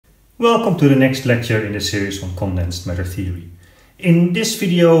Welcome to the next lecture in the series on condensed matter theory. In this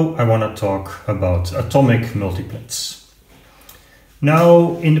video I want to talk about atomic multiplets.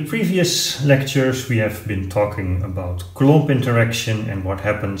 Now, in the previous lectures we have been talking about Coulomb interaction and what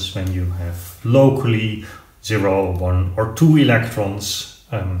happens when you have locally 0, 1 or 2 electrons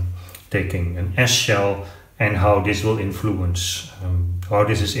taking an S shell, and how this will influence, how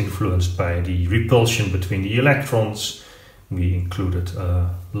this is influenced by the repulsion between the electrons. We included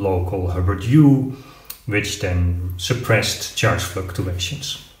a local Hubbard U, which then suppressed charge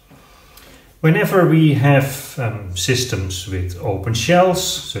fluctuations. Whenever we have systems with open shells,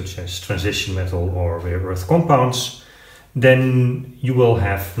 such as transition metal or rare earth compounds, then you will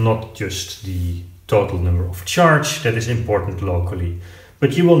have not just the total number of charge that is important locally,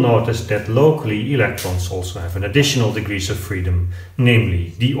 but you will notice that locally electrons also have an additional degrees of freedom,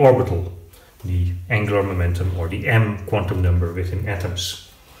 namely the orbital, the angular momentum, or the m quantum number within atoms.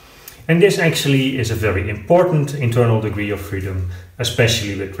 And this actually is a very important internal degree of freedom,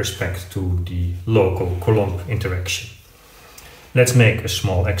 especially with respect to the local Coulomb interaction. Let's make a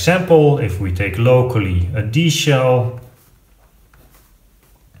small example. If we take locally a d shell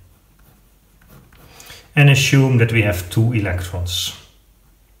and assume that we have 2 electrons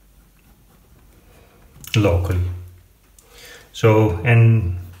locally. So,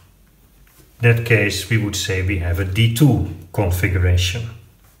 in that case, we would say we have a D2 configuration.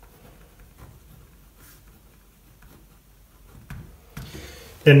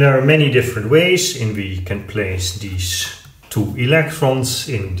 Then there are many different ways in which we can place these 2 electrons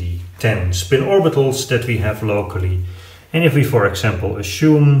in the 10 spin orbitals that we have locally. And if we, for example,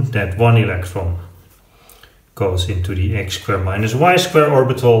 assume that 1 electron goes into the x squared minus y squared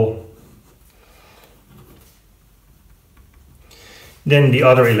orbital, then the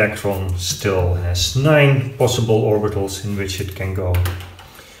other electron still has 9 possible orbitals in which it can go.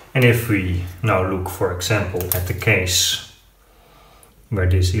 And if we now look, for example, at the case where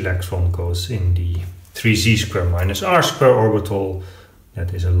this electron goes in the 3z squared minus r squared orbital,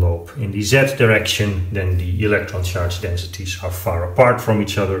 that is a lobe in the z direction, then the electron charge densities are far apart from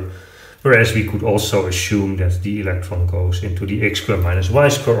each other. Whereas we could also assume that the electron goes into the x squared minus y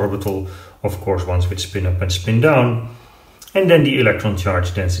squared orbital, of course ones with spin up and spin down. And then the electron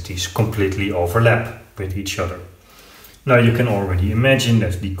charge densities completely overlap with each other. Now you can already imagine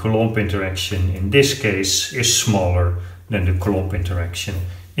that the Coulomb interaction in this case is smaller than the Coulomb interaction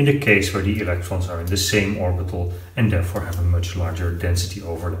in the case where the electrons are in the same orbital and therefore have a much larger density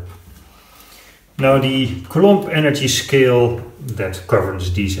overlap. Now the Coulomb energy scale that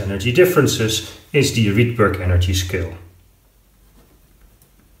governs these energy differences is the Rydberg energy scale.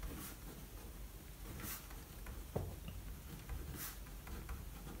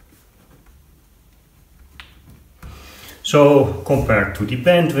 So compared to the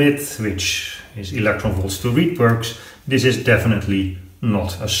bandwidth, which is electron volts to Rydbergs, this is definitely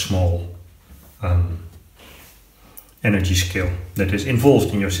not a small energy scale that is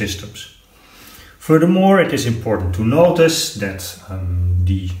involved in your systems. Furthermore, it is important to notice that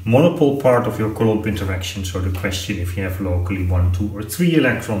the monopole part of your Coulomb interaction, so the question if you have locally 1, 2 or 3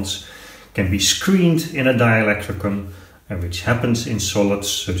 electrons, can be screened in a dielectricum, which happens in solids,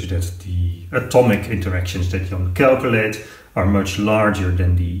 such that the atomic interactions that you calculate are much larger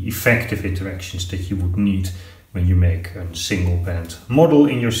than the effective interactions that you would need when you make a single band model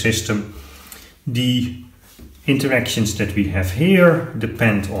in your system. The interactions that we have here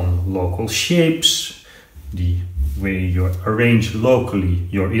depend on local shapes, the way you arrange locally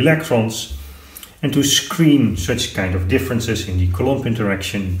your electrons, and to screen such kind of differences in the Coulomb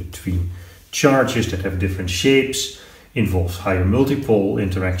interaction between charges that have different shapes involves higher multipole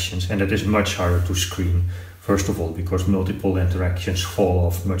interactions, and that is much harder to screen. First of all, because multiple interactions fall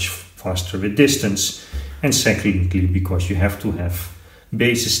off much faster with distance, and secondly, because you have to have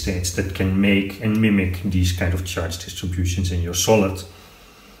basis states that can make and mimic these kind of charge distributions in your solid.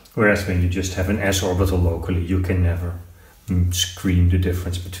 Whereas when you just have an s orbital locally, you can never screen the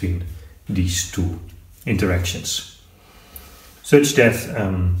difference between these 2 interactions. Such that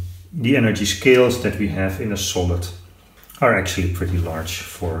the energy scales that we have in a solid are actually pretty large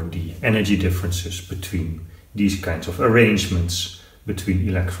for the energy differences between these kinds of arrangements between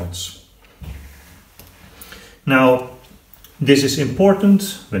electrons. Now, this is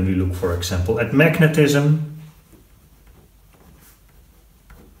important when we look, for example, at magnetism.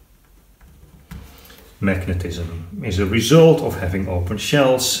 Magnetism is a result of having open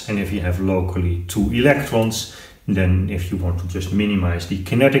shells, and if you have locally 2 electrons, then if you want to just minimize the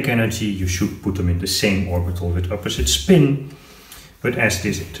kinetic energy, you should put them in the same orbital with opposite spin. But as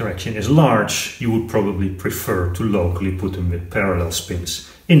this interaction is large, you would probably prefer to locally put them with parallel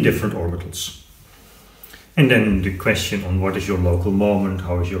spins in different orbitals. And then the question on what is your local moment,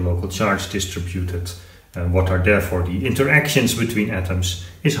 how is your local charge distributed, and what are therefore the interactions between atoms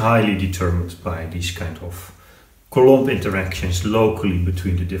is highly determined by these kind of Coulomb interactions locally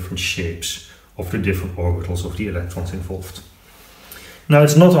between the different shapes of the different orbitals of the electrons involved. Now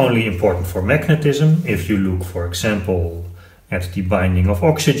it's not only important for magnetism. If you look, for example, at the binding of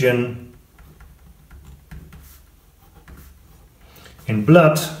oxygen in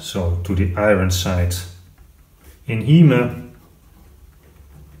blood, so to the iron side in heme,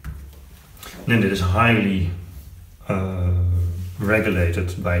 then it is highly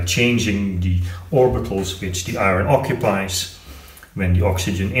regulated by changing the orbitals which the iron occupies. When the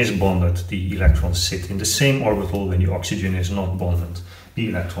oxygen is bonded, the electrons sit in the same orbital. When the oxygen is not bonded, the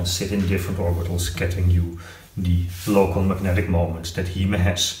electrons sit in different orbitals, getting you the local magnetic moments that heme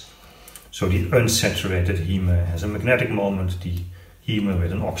has. So the unsaturated heme has a magnetic moment, the heme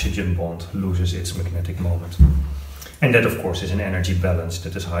with an oxygen bond loses its magnetic moment. And that, of course, is an energy balance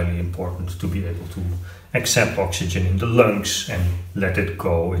that is highly important to be able to accept oxygen in the lungs and let it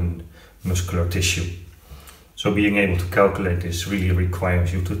go in muscular tissue. So being able to calculate this really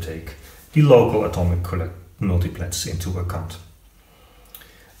requires you to take the local atomic multiplets into account.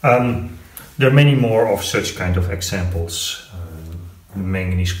 There are many more of such kind of examples. The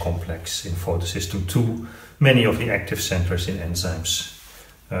manganese complex in photosystem 2, many of the active centers in enzymes.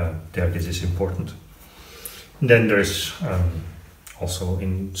 There this is important. Then there's also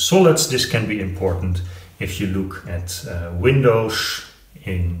in solids this can be important. If you look at windows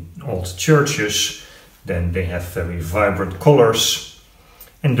in old churches, then they have very vibrant colors,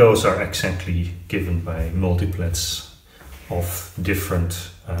 and those are exactly given by multiplets of different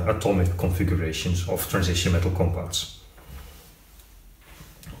atomic configurations of transition metal compounds.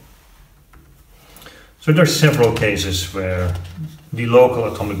 So there are several cases where the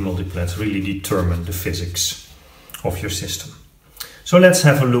local atomic multiplets really determine the physics of your system. So let's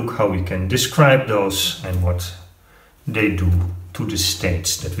have a look how we can describe those and what they do to the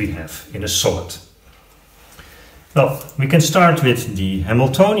states that we have in a solid. Well, we can start with the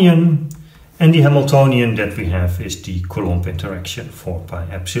Hamiltonian, and the Hamiltonian that we have is the Coulomb interaction, 4 pi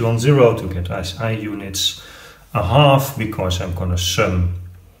epsilon 0 to get SI units, a half because I'm going to sum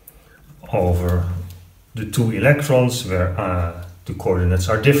over the two electrons where the coordinates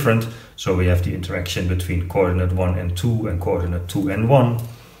are different. So we have the interaction between coordinate 1 and 2 and coordinate 2 and 1.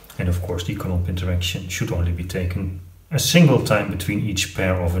 And of course the Coulomb interaction should only be taken a single time between each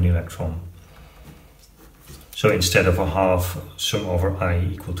pair of an electron. So instead of a half sum over I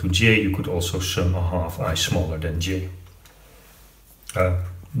equal to j, you could also sum a half I smaller than j.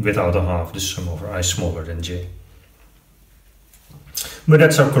 Without a half, the sum over I smaller than j. But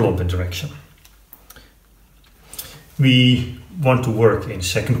that's our Coulomb interaction. We want to work in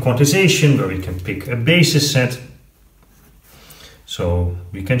second quantization where we can pick a basis set. So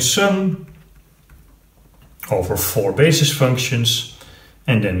we can sum over 4 basis functions,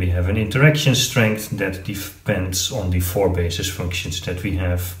 and then we have an interaction strength that depends on the 4 basis functions that we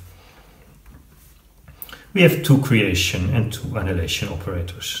have. We have 2 creation and 2 annihilation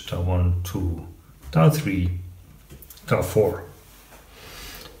operators, tau 1, 2, tau 3, tau 4.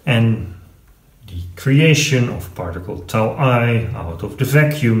 And the creation of particle tau I out of the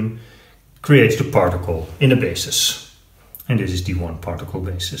vacuum creates the particle in a basis. And this is the one particle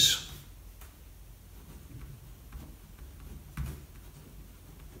basis.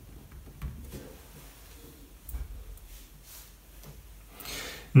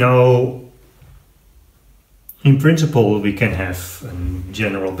 Now, in principle, we can have a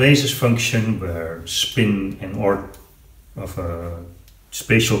general basis function where spin and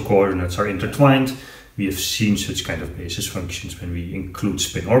spatial coordinates are intertwined. We have seen such kind of basis functions when we include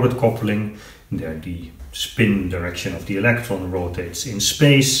spin-orbit coupling. There the spin direction of the electron rotates in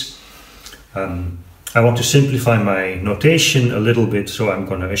space. I want to simplify my notation a little bit, so I'm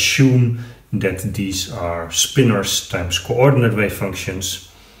going to assume that these are spinors times coordinate wave functions.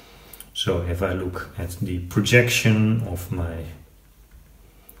 So if I look at the projection of my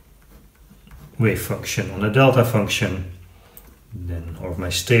wave function on a delta function, then or my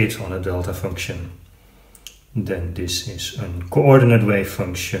state on a delta function, then this is a coordinate wave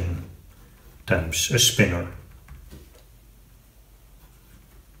function times a spinor.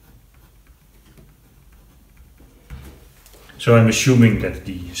 So I'm assuming that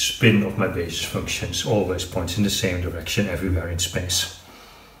the spin of my basis functions always points in the same direction everywhere in space.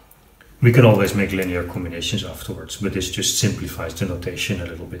 We can always make linear combinations afterwards, but this just simplifies the notation a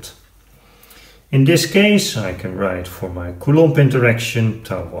little bit. In this case, I can write for my Coulomb interaction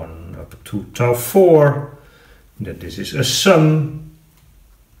tau 1 up to tau 4 that this is a sum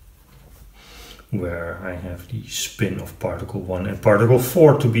where I have the spin of particle 1 and particle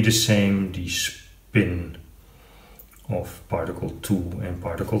 4 to be the same, the spin of particle 2 and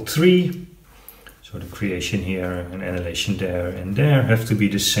particle 3. So the creation here and annihilation there and there have to be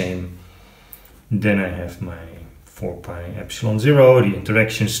the same. Then I have my 4 pi epsilon 0, the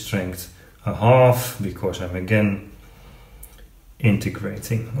interaction strength, a half, because I'm again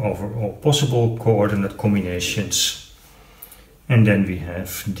integrating over all possible coordinate combinations. And then we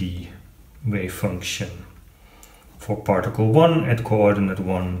have the wave function for particle 1 at coordinate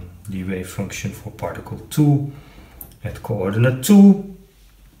 1, the wave function for particle 2 at coordinate 2,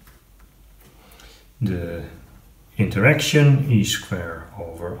 the interaction e square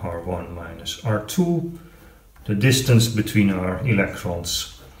over r1 minus r2, the distance between our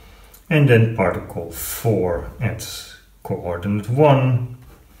electrons, and then particle 4 at coordinate 1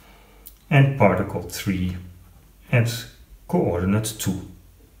 and particle 3 at coordinate 2.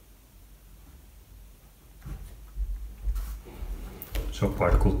 So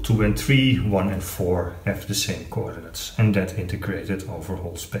particle 2 and 3, 1 and 4 have the same coordinates, and that integrated over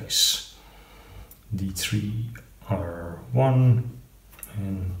whole space. D3 R1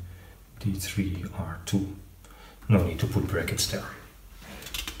 and D3 R2. No need to put brackets there.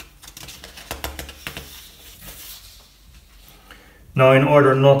 Now, in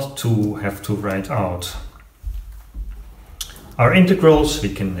order not to have to write out our integrals,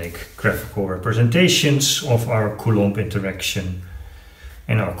 we can make graphical representations of our Coulomb interaction.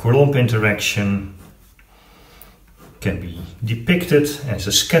 And our Coulomb interaction can be depicted as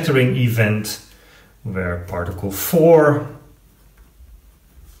a scattering event where particle 4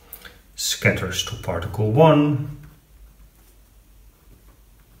 scatters to particle 1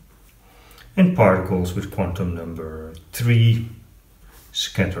 and particles with quantum number 3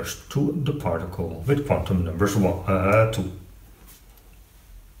 scatters to the particle with quantum numbers 2.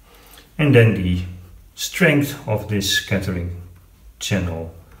 And then the strength of this scattering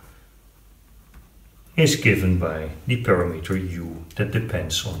channel is given by the parameter u that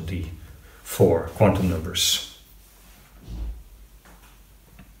depends on the 4 quantum numbers.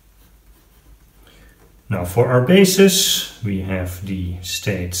 Now for our basis, we have the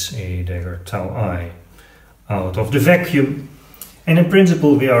states a dagger tau I out of the vacuum, and in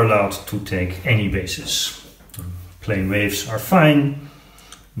principle we are allowed to take any basis. Plane waves are fine,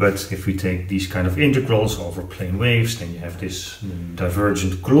 but if we take these kind of integrals over plane waves, then you have this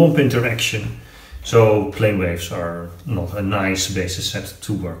divergent Coulomb interaction. So plane waves are not a nice basis set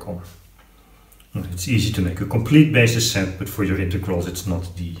to work on. It's easy to make a complete basis set, but for your integrals it's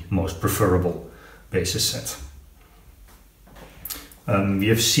not the most preferable basis set. We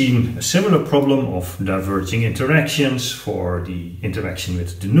have seen a similar problem of diverging interactions for the interaction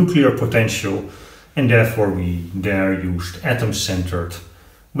with the nuclear potential, and therefore we there used atom-centered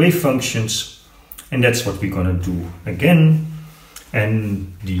wave functions, and that's what we're going to do again.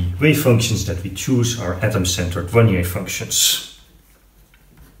 And the wave functions that we choose are atom-centered Wannier functions.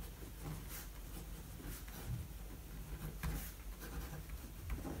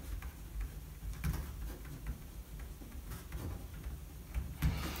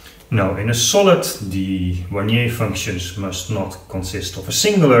 Now, in a solid, the Wannier functions must not consist of a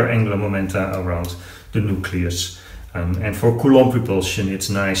singular angular momenta around the nucleus. And for Coulomb repulsion, it's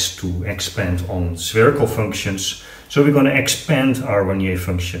nice to expand on spherical functions. So we're going to expand our Wannier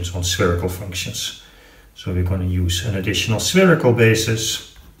functions on spherical functions. So we're going to use an additional spherical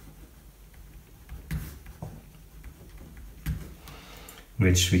basis,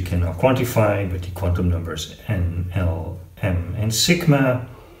 which we can now quantify with the quantum numbers n, l, m, and sigma.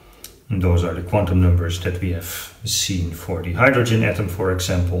 And those are the quantum numbers that we have seen for the hydrogen atom, for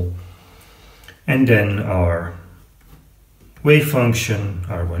example. And then our wave function,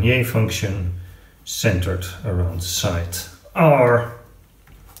 our Wannier function, centered around site r,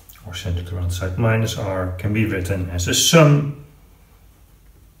 or centered around site minus r, can be written as a sum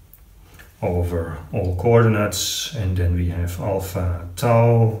over all coordinates. And then we have alpha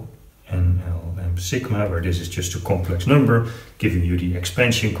tau n, l, m, sigma, where this is just a complex number, giving you the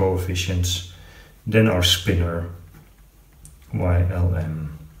expansion coefficients. Then our spinner, y, l,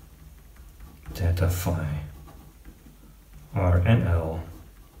 m, theta, phi, r and l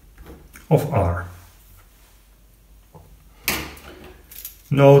of r.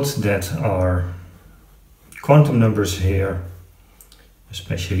 Note that our quantum numbers here,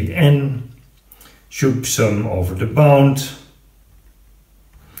 especially n, should sum over the bound,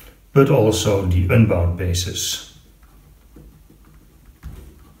 but also the unbound basis.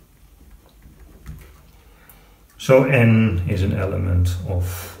 So n is an element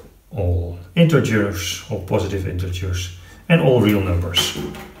of all integers, all positive integers, and all real numbers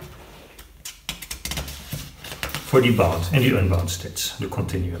for the bound and the unbound states, the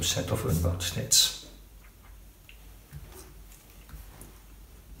continuum set of unbound states.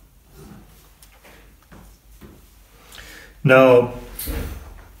 Now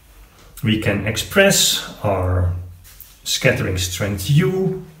we can express our scattering strength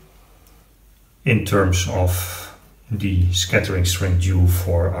U in terms of the scattering strength U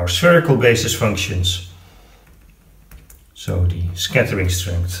for our spherical basis functions. So the scattering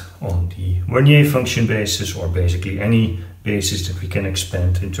strength on the Warnier function basis, or basically any basis that we can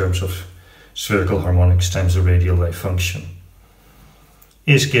expand in terms of spherical harmonics times the radial wave function,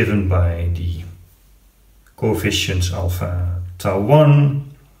 is given by the coefficients alpha tau 1,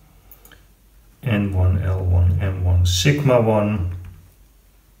 n1, l1, m1, sigma 1,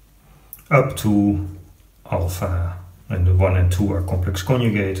 up to alpha, and the 1 and 2 are complex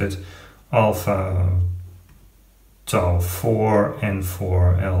conjugated, alpha tau 4,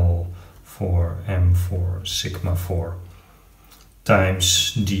 n4, l4, m4, sigma 4,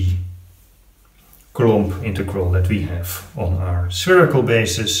 times the Coulomb integral that we have on our spherical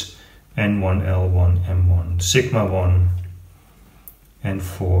basis, n1, l1, m1, sigma 1,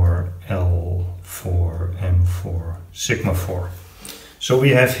 n4, l4, m4, sigma 4. So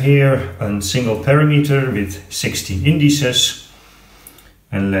we have here a single parameter with 16 indices,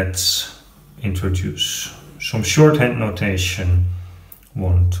 and let's introduce some shorthand notation,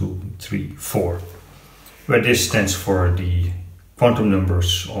 1, 2, 3, 4, where this stands for the quantum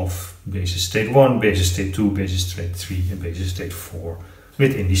numbers of basis state 1, basis state 2, basis state 3, and basis state 4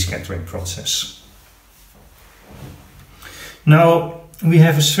 within the scattering process. Now we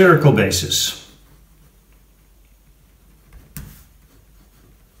have a spherical basis.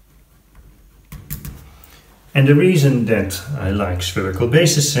 And the reason that I like spherical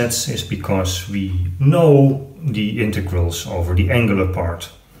basis sets is because we know the integrals over the angular part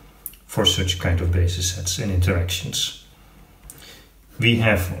for such kind of basis sets and interactions. We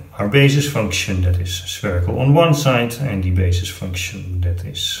have our basis function that is spherical on one side and the basis function that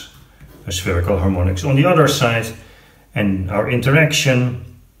is a spherical harmonics on the other side, and our interaction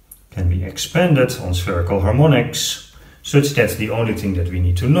can be expanded on spherical harmonics such that the only thing that we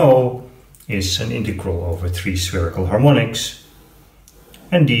need to know is an integral over 3 spherical harmonics,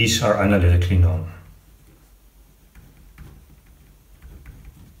 and these are analytically known.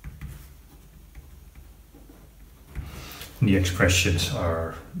 The expressions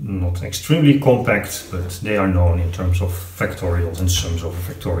are not extremely compact, but they are known in terms of factorials and sums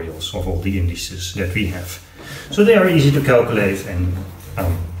over factorials of all the indices that we have. So they are easy to calculate, and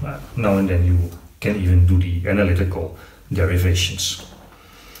now and then you can even do the analytical derivations.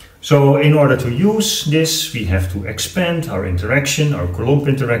 So in order to use this, we have to expand our interaction, our Coulomb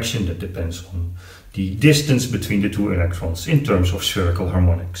interaction, that depends on the distance between the two electrons in terms of spherical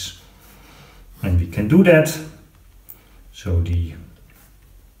harmonics. And we can do that. So the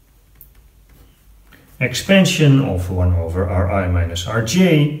expansion of 1 over Ri minus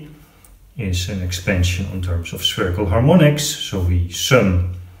Rj is an expansion in terms of spherical harmonics. So we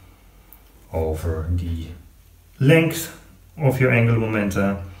sum over the length of your angular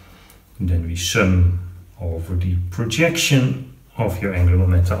momenta. Then we sum over the projection of your angular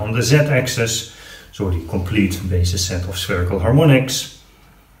momenta on the z-axis, so the complete basis set of spherical harmonics.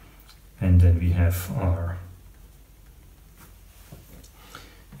 And then we have our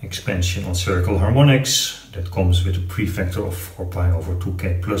expansion on spherical harmonics that comes with a prefactor of 4 pi over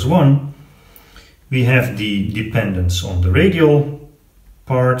 2k plus 1. We have the dependence on the radial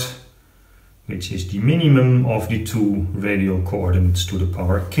part, which is the minimum of the two radial coordinates to the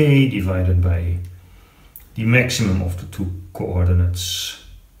power k divided by the maximum of the two coordinates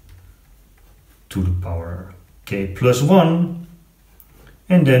to the power k plus 1,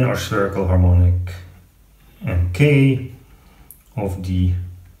 and then our spherical harmonic mk of the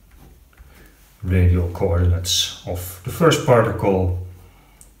radial coordinates of the first particle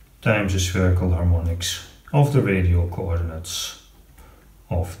times the spherical harmonics of the radial coordinates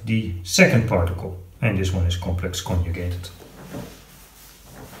of the second particle, and this one is complex conjugated.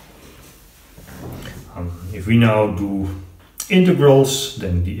 If we now do integrals,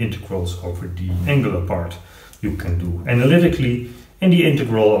 then the integrals over the angular part you can do analytically, and the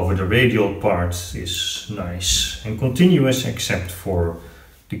integral over the radial part is nice and continuous, except for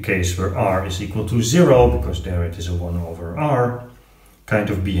the case where r is equal to 0, because there it is a 1 over r kind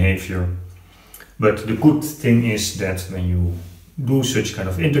of behavior. But the good thing is that when you do such kind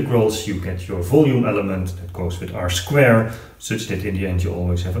of integrals, you get your volume element that goes with r square, such that in the end you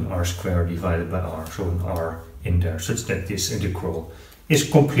always have an r square divided by r, so an r in there, such that this integral is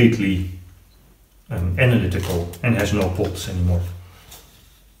completely analytical and has no poles anymore.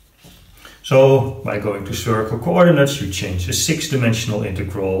 So by going to spherical coordinates, you change a 6-dimensional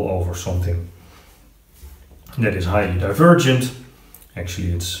integral over something that is highly divergent.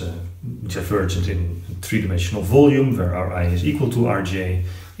 Actually, it's divergent in 3-dimensional volume, where Ri is equal to Rj,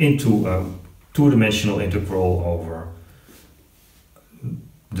 into a 2-dimensional integral over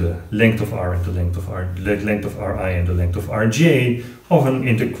the length of R and the length of R, the length of Ri and the length of Rj of an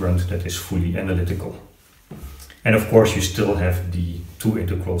integrand that is fully analytical. And of course, you still have the 2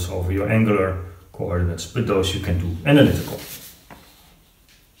 integrals over your angular coordinates, but those you can do analytical.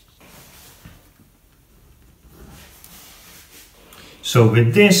 So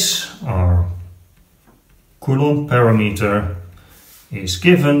with this, our Coulomb parameter is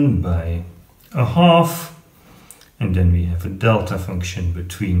given by a half, and then we have a delta function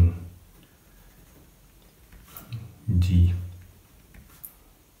between the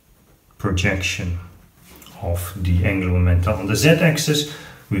projection of the angular momenta on the z-axis.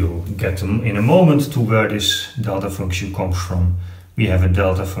 We will get them in a moment to where this delta function comes from. We have a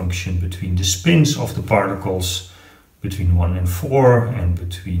delta function between the spins of the particles, between 1 and 4 and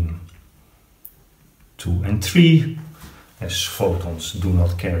between 2 and 3, as photons do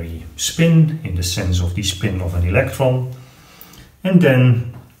not carry spin in the sense of the spin of an electron. And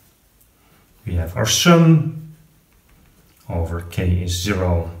then we have our sum over k is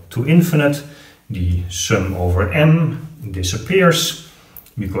 0 to infinite. The sum over m disappears,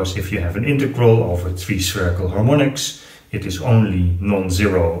 because if you have an integral over 3 spherical harmonics, it is only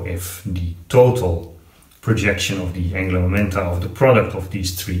non-zero if the total projection of the angular momenta of the product of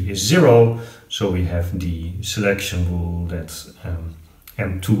these 3 is 0. So we have the selection rule that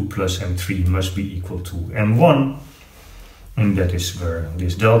m2 plus m3 must be equal to m1, and that is where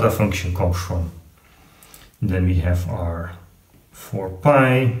this delta function comes from. And then we have our 4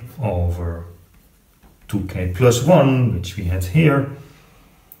 pi over 2k plus 1, which we had here.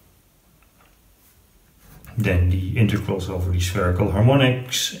 Then the integrals over the spherical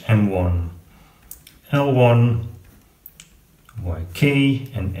harmonics, m1, L1, yk,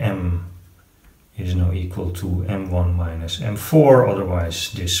 and m is now equal to m1 minus m4,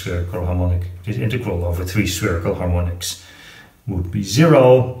 otherwise this spherical harmonic, this integral over 3 spherical harmonics would be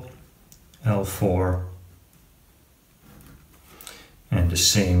 0, L4, and the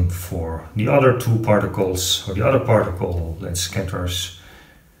same for the other 2 particles, or the other particle that scatters,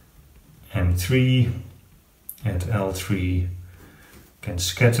 m3 and L3 can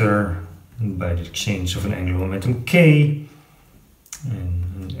scatter by the change of an angular momentum k,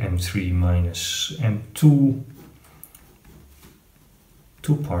 and m3 minus m2,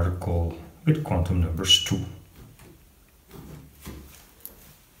 2 particle with quantum numbers 2.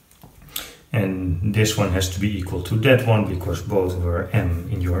 And this one has to be equal to that one, because both were m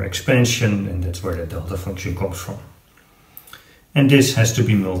in your expansion, and that's where the delta function comes from. And this has to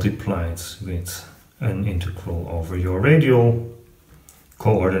be multiplied with an integral over your radial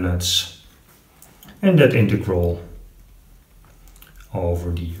coordinates, and that integral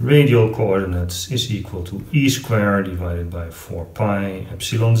over the radial coordinates is equal to e squared divided by 4 pi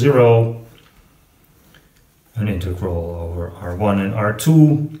epsilon 0, an integral over r1 and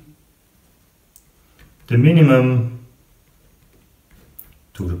r2, the minimum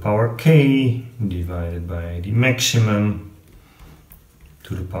to the power k divided by the maximum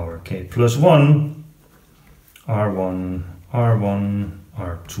to the power k plus 1, r1, r1,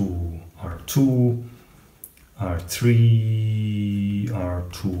 r2, r2, r3,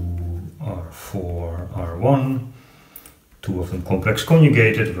 r2, r4, r1, 2 of them complex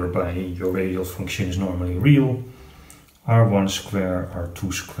conjugated, whereby your radial function is normally real, r1 square,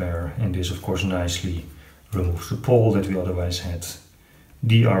 r2 square, and this of course nicely removes the pole that we otherwise had,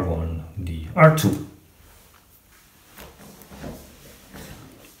 dr1, dr2.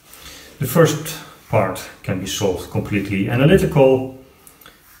 The first part can be solved completely analytical.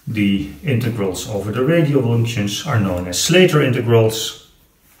 The integrals over the radial functions are known as Slater integrals.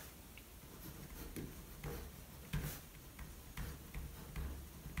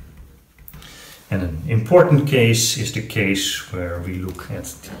 And an important case is the case where we look at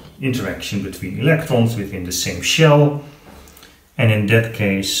the interaction between electrons within the same shell. And in that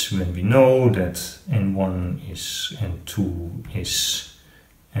case, when we know that N1 is N2 is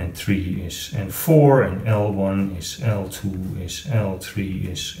N3 is N4, and L1 is L2 is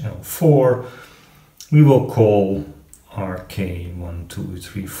L3 is L4, we will call RK 1, 2,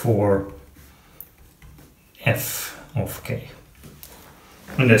 3, 4 F of K.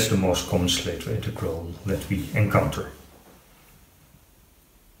 And that's the most common Slater integral that we encounter.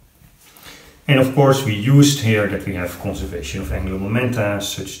 And of course we used here that we have conservation of angular momenta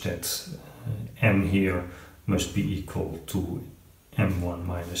such that m here must be equal to m1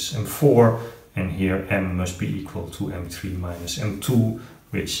 minus m4, and here m must be equal to m3 minus m2,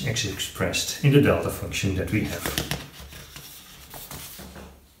 which is expressed in the delta function that we have.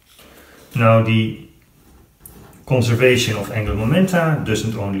 Now the conservation of angular momenta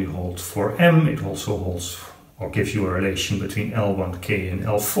doesn't only hold for m, it also holds or gives you a relation between L1k and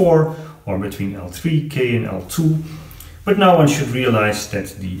L4, or between L3k and L2. But now one should realize that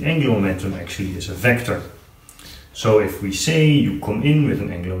the angular momentum actually is a vector. So if we say you come in with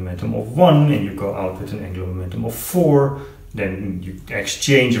an angular momentum of 1 and you go out with an angular momentum of 4, then the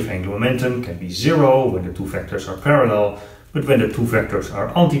exchange of angular momentum can be 0 when the two vectors are parallel. But when the two vectors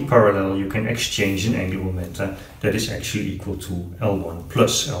are anti-parallel, you can exchange an angular momentum that is actually equal to L1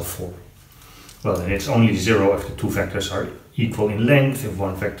 plus L4. Well, then it's only 0 if the two vectors are equal in length. If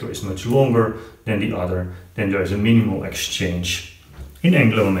one vector is much longer than the other, then there is a minimal exchange in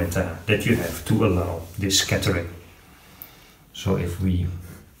angular momenta that you have to allow this scattering. So if we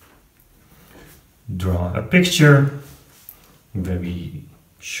draw a picture where we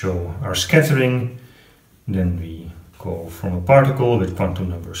show our scattering, then we go from a particle with quantum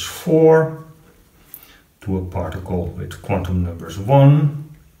numbers 4 to a particle with quantum numbers 1,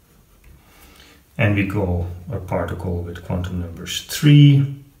 and we go a particle with quantum numbers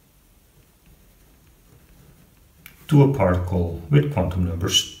 3 to a particle with quantum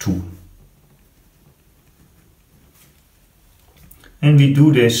numbers 2. And we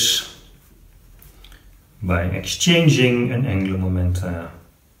do this by exchanging an angular momenta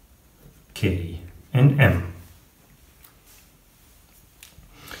k and m.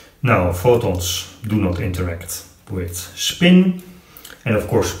 Now, photons do not interact with spin, and of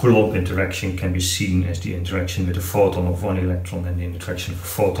course Coulomb interaction can be seen as the interaction with a photon of one electron and the interaction of a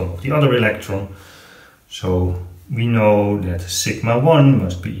photon of the other electron. So we know that sigma 1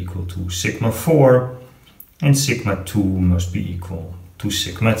 must be equal to sigma 4, and sigma 2 must be equal to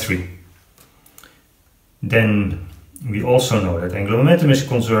sigma 3. Then we also know that angular momentum is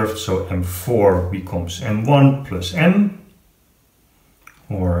conserved, so m4 becomes m1 plus m,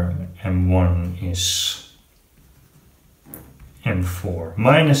 or m1 is m4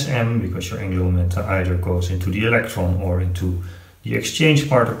 minus m, because your angular momentum either goes into the electron or into the exchange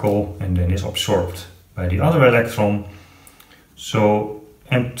particle and then is absorbed by the other electron. So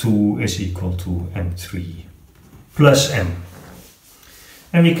m2 is equal to m3 plus m.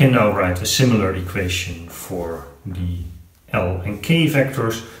 And we can now write a similar equation for the L and K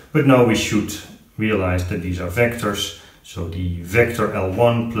vectors, but now we should realize that these are vectors. So the vector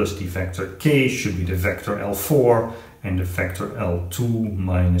L1 plus the vector K should be the vector L4, and the vector L2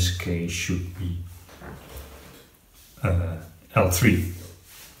 minus K should be L3.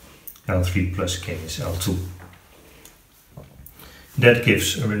 L3 plus K is L2. That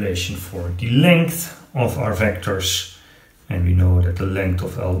gives a relation for the length of our vectors, and we know that the length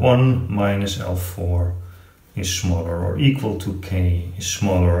of L1 minus L4 is smaller or equal to K, is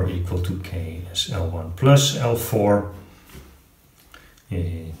smaller or equal to K as L1 plus L4.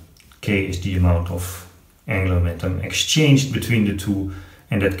 K is the amount of angular momentum exchanged between the two,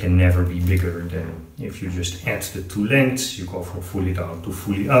 and that can never be bigger than if you just add the two lengths. You go from fully down to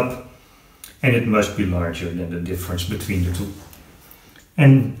fully up, and it must be larger than the difference between the two.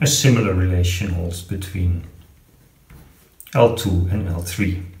 And a similar relation holds between L2 and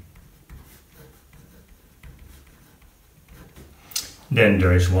L3. Then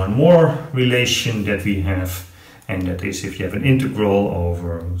there is one more relation that we have, and that is if you have an integral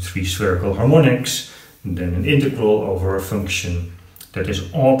over three spherical harmonics, then an integral over a function that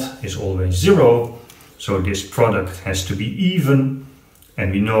is odd is always 0. So this product has to be even,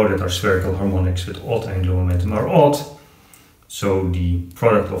 and we know that our spherical harmonics with odd angular momentum are odd. So the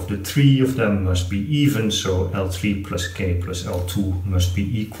product of the three of them must be even, so L3 plus K plus L2 must be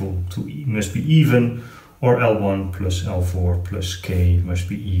even, or L1 plus L4 plus K must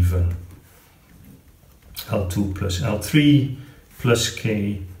be even. L2 plus L3 plus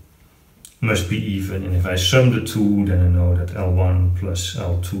K must be even, and if I sum the two, then I know that L1 plus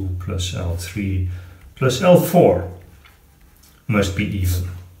L2 plus L3 plus L4 must be even.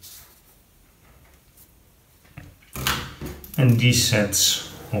 And these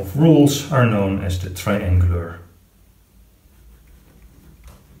sets of rules are known as the triangular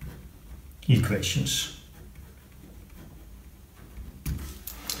equations.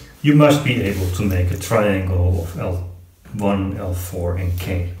 You must be able to make a triangle of L1, L4 and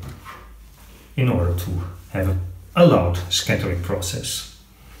K in order to have an allowed scattering process.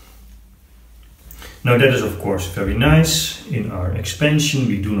 Now that is of course very nice. In our expansion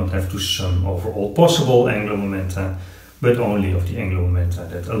we do not have to sum over all possible angular momenta, but only of the angular momenta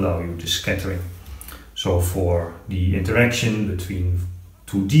that allow you the scattering. So for the interaction between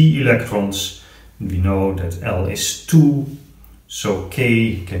 2d electrons, we know that L is 2, so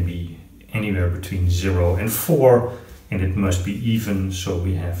K can be anywhere between 0 and 4, and it must be even, so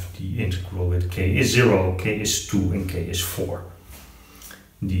we have the integral with K is 0, K is 2 and K is 4.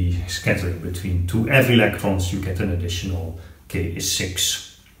 The scattering between 2 F electrons, you get an additional K is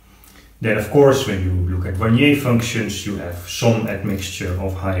 6. Then of course when you look at Wannier functions, you have some admixture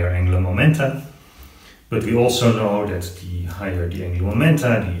of higher angular momenta. But we also know that the higher the angular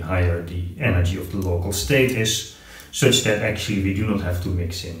momenta, the higher the energy of the local state is, such that actually we do not have to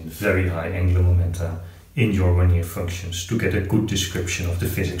mix in very high angular momenta in your Wannier functions to get a good description of the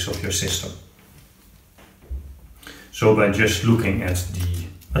physics of your system. So by just looking at the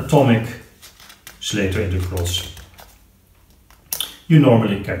atomic Slater integrals, you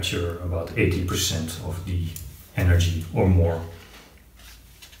normally capture about 80% of the energy or more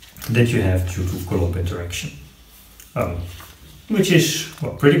that you have due to Coulomb interaction, which is,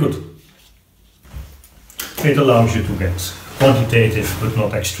 well, pretty good. It allows you to get quantitative but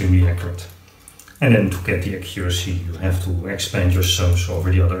not extremely accurate. And then to get the accuracy you have to expand your sums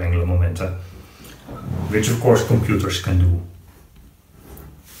over the other angular momenta, which of course computers can do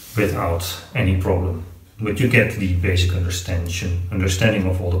without any problem. But you get the basic understanding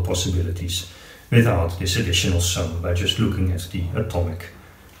of all the possibilities without this additional sum by just looking at the atomic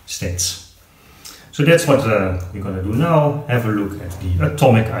states. So that's what we're going to do now. Have a look at the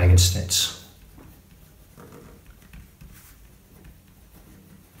atomic eigenstates.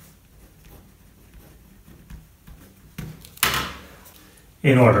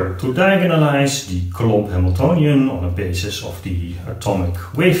 In order to diagonalize the Coulomb Hamiltonian on a basis of the atomic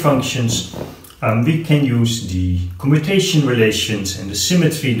wave functions, we can use the commutation relations and the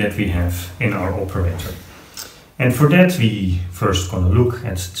symmetry that we have in our operator. And for that we first going to look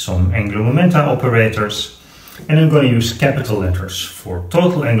at some angular momenta operators, and I'm going to use capital letters for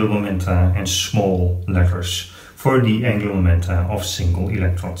total angular momenta and small letters for the angular momenta of single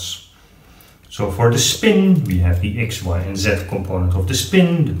electrons. So for the spin, we have the x, y and z component of the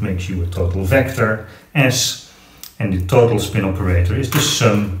spin that makes you a total vector S, and the total spin operator is the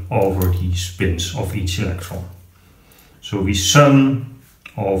sum over the spins of each electron. So we sum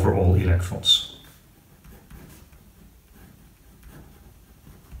over all electrons.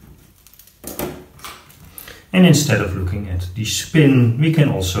 And instead of looking at the spin, we can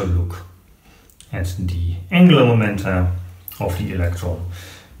also look at the angular momenta of the electron.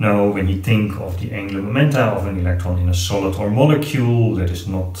 Now, when you think of the angular momenta of an electron in a solid or molecule, that is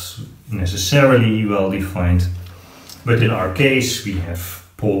not necessarily well defined. But in our case, we have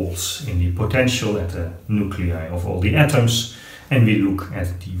poles in the potential at the nuclei of all the atoms, and we look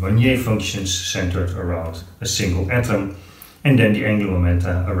at the Wannier functions centered around a single atom, and then the angular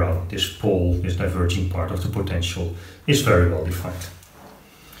momenta around this pole, this diverging part of the potential, is very well defined.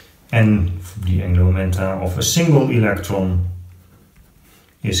 And the angular momenta of a single electron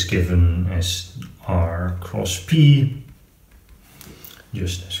is given as R cross P,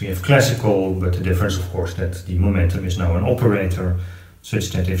 just as we have classical, but the difference of course that the momentum is now an operator, such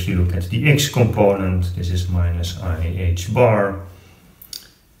that if you look at the x component, this is minus I h bar,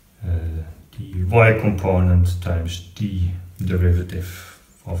 the y component times the derivative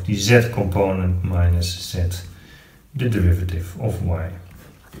of the z component minus z, the derivative of y.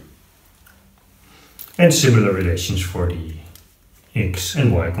 And similar relations for the x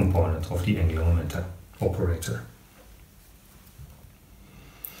and y component of the angular momenta operator.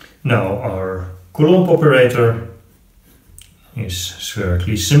 Now our Coulomb operator is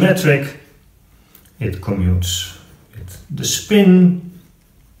spherically symmetric. It commutes with the spin,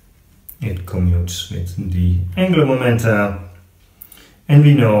 it commutes with the angular momenta, and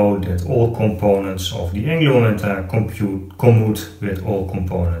we know that all components of the angular momenta commute with all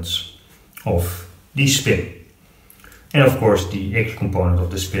components of the spin. And of course the x component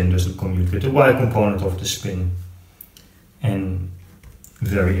of the spin doesn't commute with the y component of the spin. And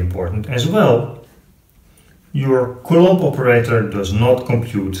very important as well, your Coulomb operator does not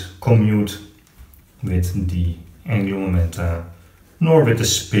commute with the angular momenta nor with the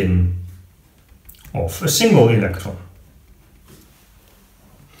spin of a single electron.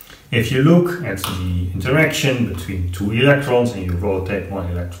 If you look at the interaction between two electrons and you rotate one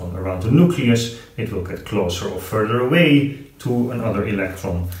electron around the nucleus, it will get closer or further away to another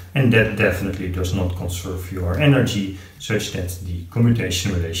electron, and that definitely does not conserve your energy, such that the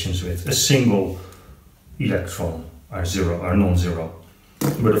commutation relations with a single electron are non-zero.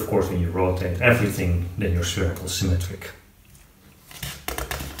 But of course, when you rotate everything, then you're spherical symmetric.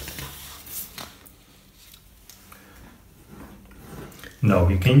 Now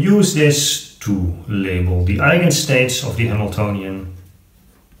we can use this to label the eigenstates of the Hamiltonian.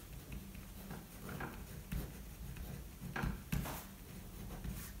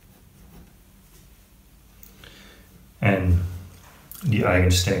 And the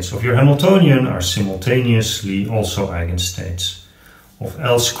eigenstates of your Hamiltonian are simultaneously also eigenstates of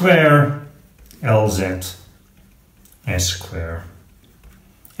L square, Lz, S square,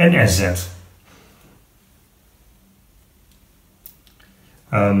 and Sz.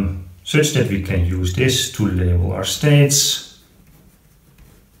 Such that we can use this to label our states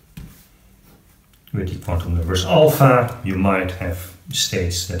with the quantum numbers alpha. You might have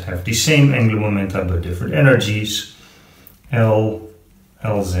states that have the same angular momentum but different energies. L,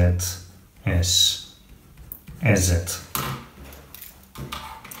 Lz, S, Sz.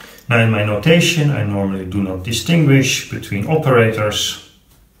 Now in my notation I normally do not distinguish between operators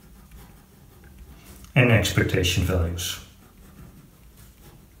and expectation values.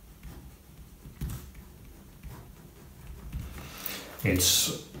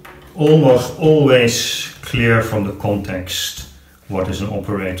 It's almost always clear from the context what is an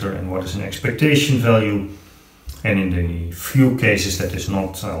operator and what is an expectation value. And in the few cases that is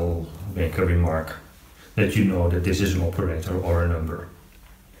not, I'll make a remark that you know that this is an operator or a number.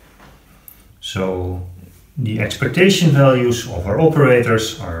 So the expectation values of our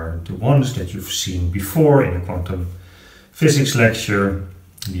operators are the ones that you've seen before in a quantum physics lecture.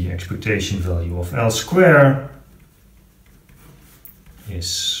 The expectation value of L square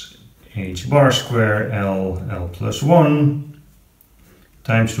is h bar square L plus 1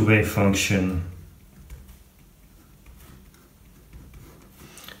 times the wave function.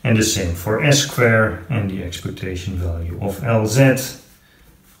 And the same for S square, and the expectation value of Lz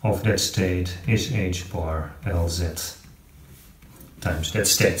of that state is h bar Lz times that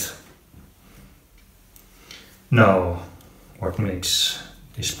state. Now, what makes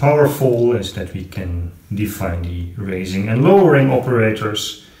this powerful is that we can define the raising and lowering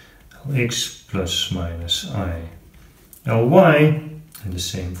operators Lx plus minus I Ly, and the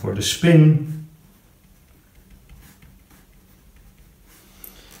same for the spin.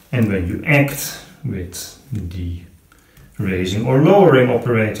 And when you act with the raising or lowering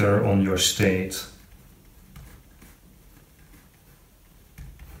operator on your state,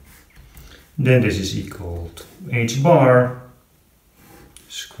 then this is equal to h bar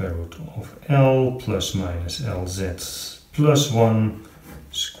square root of L plus minus Lz plus 1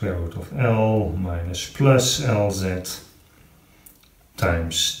 square root of L minus plus Lz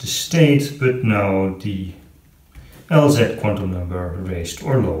times the state, but now the Lz quantum number raised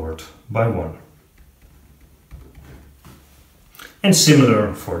or lowered by 1. And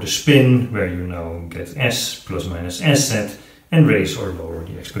similar for the spin, where you now get S plus minus Sz and raise or lower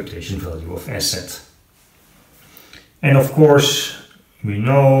the expectation value of Sz. And of course, we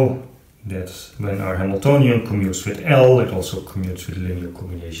know that when our Hamiltonian commutes with L, it also commutes with linear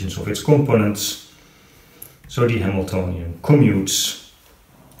combinations of its components. So the Hamiltonian commutes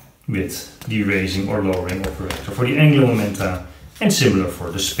with the raising or lowering operator for the angular momenta, and similar for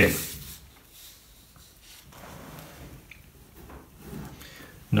the spin.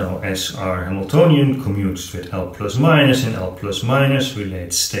 Now, as our Hamiltonian commutes with L plus minus, and L plus minus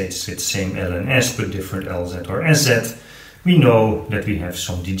relates states with same L and S but different Lz or Sz, we know that we have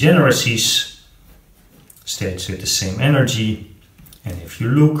some degeneracies, states with the same energy. And if you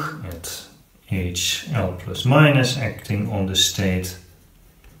look at H L plus minus acting on the state,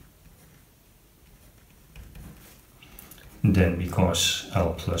 then because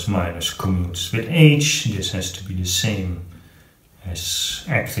L plus minus commutes with H, this has to be the same as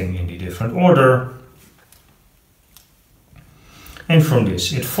acting in the different order. And from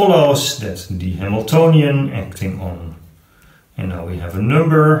this it follows that the Hamiltonian acting on, and now we have a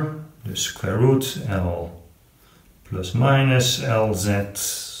number, the square root L plus minus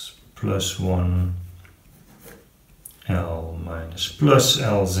Lz plus 1 L minus plus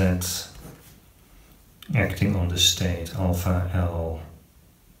Lz acting on the state alpha L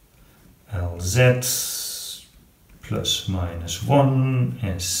Lz plus minus 1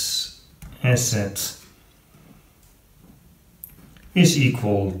 S Sz is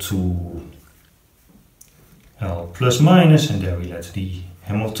equal to L plus minus, and there we let the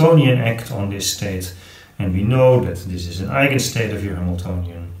Hamiltonian act on this state, and we know that this is an eigenstate of your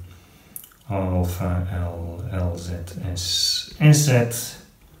Hamiltonian, alpha L Lz S Sz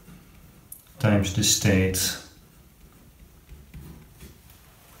times the state.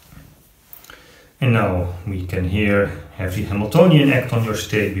 And now we can here have the Hamiltonian act on your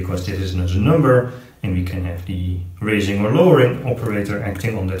state because this is not a number, and we can have the raising or lowering operator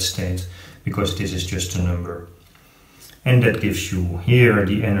acting on that state because this is just a number. And that gives you here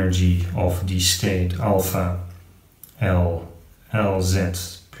the energy of the state alpha L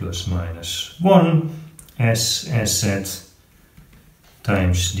Lz plus minus 1 S Sz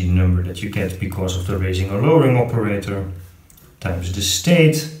times the number that you get because of the raising or lowering operator times the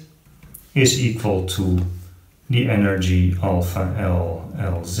state is equal to the energy alpha L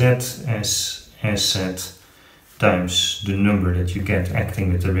Lz S Sz times the number that you get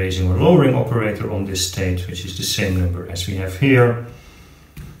acting with the raising or lowering operator on this state, which is the same number as we have here,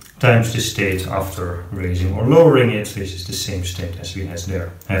 times the state after raising or lowering it, which is the same state as we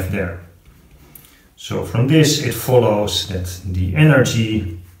have there. So from this it follows that the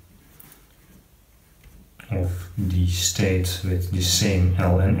energy of the state with the same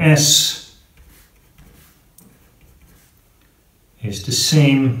L and S is the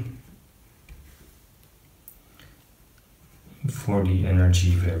same for the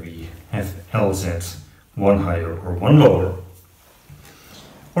energy where we have Lz one higher or one lower.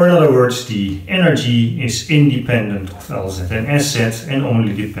 Or in other words, the energy is independent of Lz and Sz and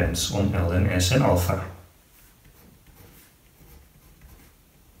only depends on L and S and alpha.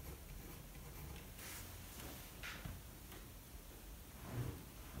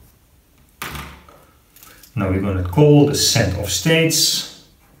 Now we're going to call the set of states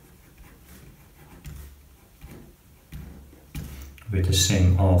with the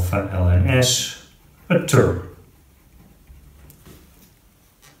same alpha, L and S, a term.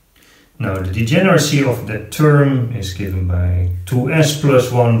 Now the degeneracy of that term is given by 2s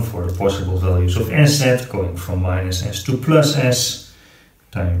plus 1 for the possible values of Sz going from minus S to plus S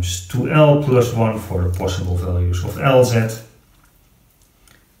times 2l plus 1 for the possible values of Lz,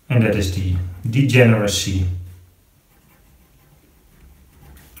 and that is the degeneracy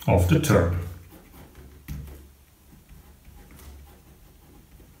of the term.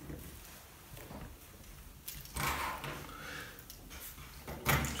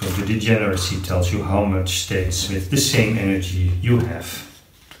 So the degeneracy tells you how much states with the same energy you have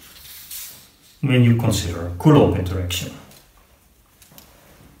when you consider Coulomb interaction.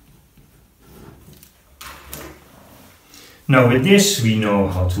 Now with this we know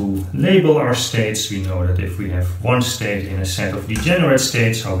how to label our states. We know that if we have one state in a set of degenerate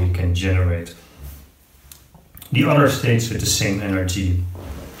states, how we can generate the other states with the same energy.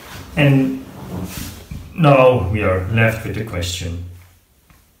 And now we are left with the question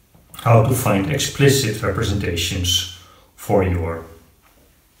how to find explicit representations for your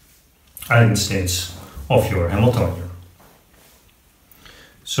eigenstates of your Hamiltonian.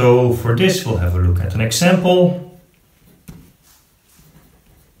 So for this we'll have a look at an example.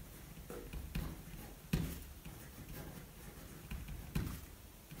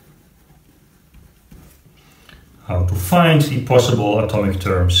 How to find the possible atomic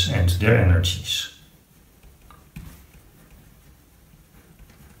terms and their energies.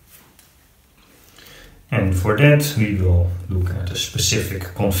 And for that we will look at a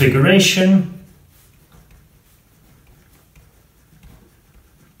specific configuration.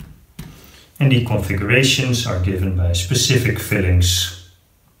 And the configurations are given by specific fillings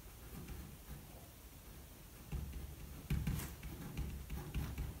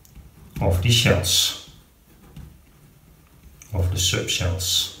of the shells, of the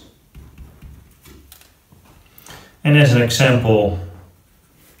subshells. And as an example,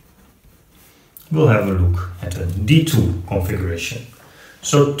 we'll have a look at a D2 configuration.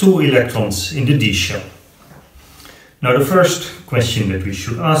 So 2 electrons in the D shell. Now the first question that we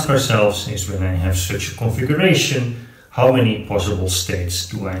should ask ourselves is, when I have such a configuration, how many possible states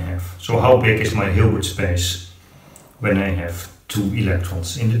do I have? So how big is my Hilbert space when I have 2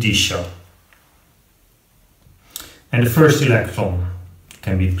 electrons in the D shell? And the first electron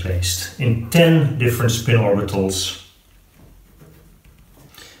can be placed in 10 different spin orbitals.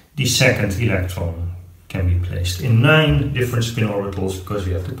 The second electron can be placed in 9 different spin orbitals, because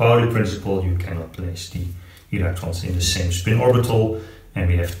we have the Pauli principle, you cannot place the electrons in the same spin orbital, and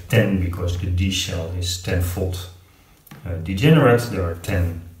we have 10 because the D shell is 10-fold degenerate. There are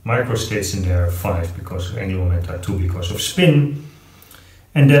 10 microstates in there, 5 because of angular momentum, 2 because of spin.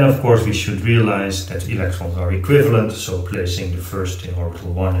 And then of course we should realize that electrons are equivalent, so placing the first in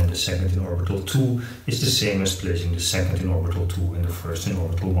orbital 1 and the second in orbital 2 is the same as placing the second in orbital 2 and the first in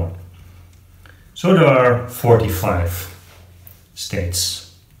orbital 1. So there are 45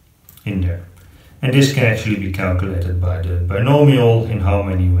 states in there. And this can actually be calculated by the binomial, in how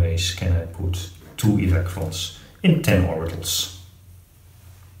many ways can I put 2 electrons in 10 orbitals.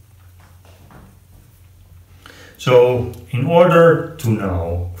 So in order to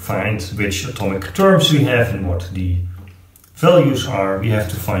now find which atomic terms we have and what the values are, we have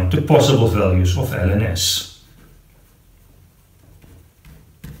to find the possible values of L and S.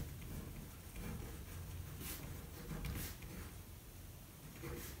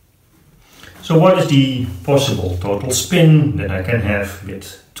 So what is the possible total spin that I can have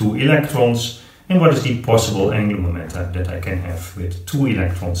with 2 electrons, and what is the possible angular momentum that I can have with 2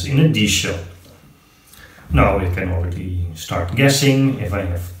 electrons in a d shell? Now we can already start guessing. If I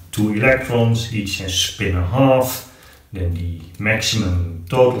have 2 electrons, each has spin 1/2, then the maximum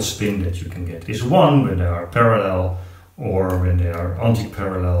total spin that you can get is 1 when they are parallel, or when they are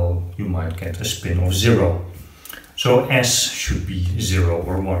anti-parallel you might get a spin of 0. So S should be 0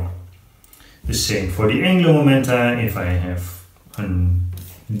 or 1. The same for the angular momenta. If I have a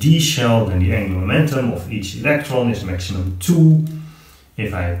d shell, then the angular momentum of each electron is maximum 2.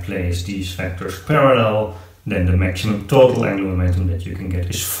 If I place these vectors parallel, then the maximum total angular momentum that you can get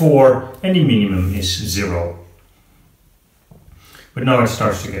is 4, and the minimum is 0. But now it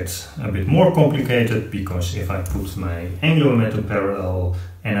starts to get a bit more complicated, because if I put my angular momentum parallel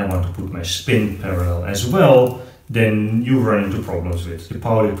and I want to put my spin parallel as well, then you run into problems with the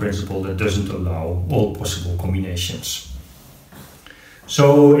Pauli principle that doesn't allow all possible combinations.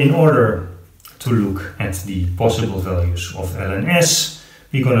 So in order to look at the possible values of L and S,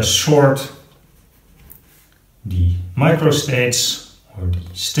 we're going to sort the microstates, or the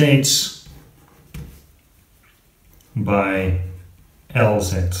states, by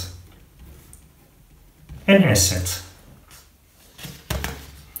LZ and SZ.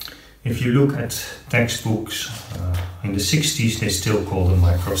 If you look at textbooks in the 60s, they still call them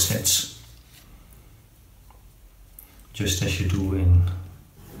microstates, just as you do in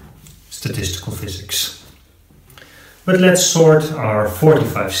statistical physics. But let's sort our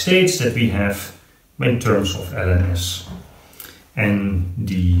 45 states that we have in terms of L and S. And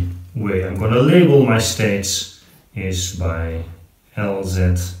the way I'm going to label my states is by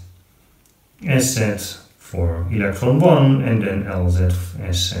LZ, SZ for electron 1, and then LZ,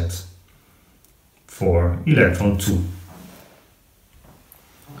 SZ for electron 2.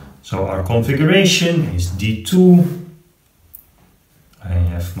 So our configuration is D2. I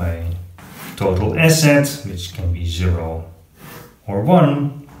have my total SZ, which can be 0 or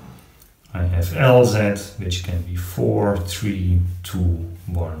 1. I have LZ, which can be 4, 3, 2,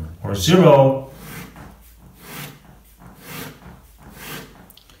 1 or 0.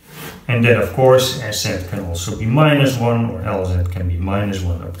 And then of course SZ can also be -1, or LZ can be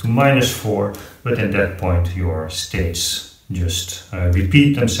 -1 up to -4, but at that point your states just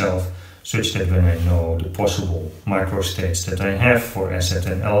repeat themselves, such that when I know the possible microstates that I have for SZ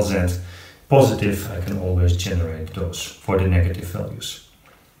and LZ positive, I can always generate those for the negative values.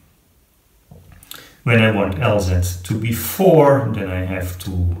 When I want LZ to be 4, then I have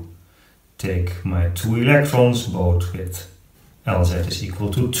to take my 2 electrons, both with LZ is equal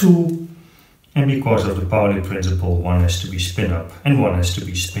to 2, and because of the Pauli principle, one has to be spin up and one has to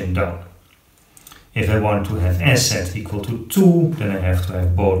be spin down. If I want to have SZ equal to 2, then I have to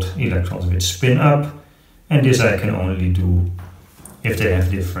have both electrons with spin up, and this I can only do if they have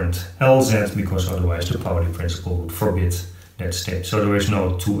different LZ, because otherwise the Pauli principle would forbid that state. So there is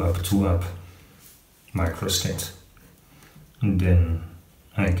no 2 up microstate. And then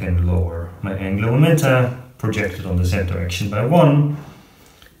I can lower my angular momenta projected on the z direction by 1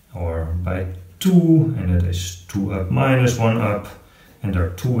 or by 2, and that is 2 up minus 1 up, and there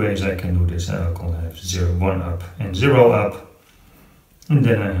are 2 ways I can do this. I can have 0, 1 up and 0 up, and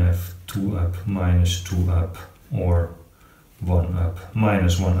then I have 2 up minus 2 up, or 1 up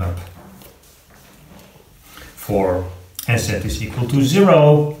minus 1 up. For SZ is equal to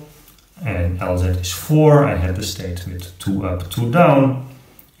 0 and LZ is 4, I have the state with 2 up, 2 down.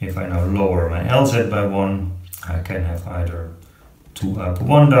 If I now lower my LZ by 1, I can have either 2 up,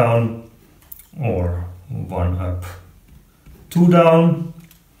 1 down, or 1 up, 2 down.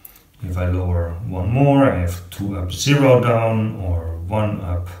 If I lower 1 more, I have 2 up, 0 down, or 1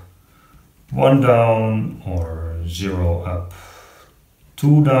 up, 1 down, or 0 up,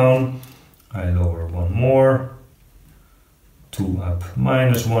 2 down. I lower 1 more, 2 up,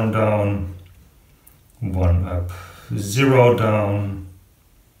 minus 1 down, 1 up, 0 down,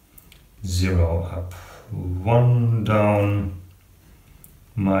 0 up, 1 down,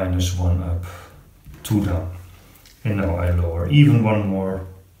 minus 1 up, 2 down. And now I lower even 1 more,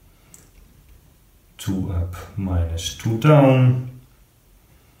 2 up, minus 2 down,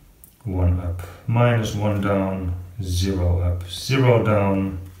 1 up, minus 1 down, 0 up, 0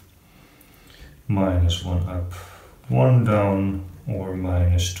 down, minus 1 up, 1 down, or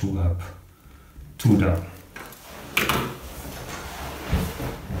minus 2 up, 2 down.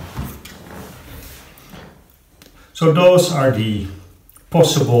 So those are the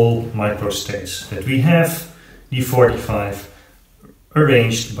possible microstates that we have, the 45,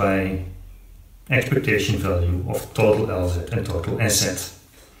 arranged by expectation value of total LZ and total SZ.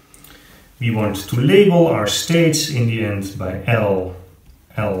 We want to label our states in the end by L,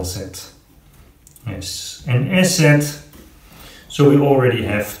 LZ, S and SZ. So we already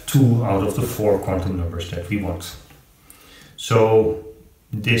have 2 out of the 4 quantum numbers that we want. So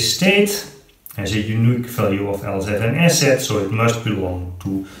this state has a unique value of LZ and SZ, so it must belong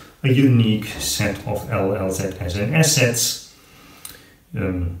to a unique set of L, LZ, S and SZs.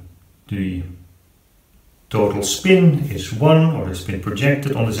 The total spin is 1, or the spin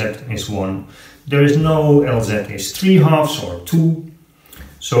projected on the Z is 1. There is no LZ is 3/2 or 2,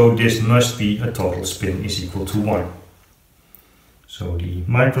 so this must be a total spin is equal to 1. So the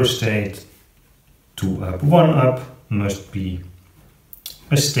microstate 2 up, 1 up must be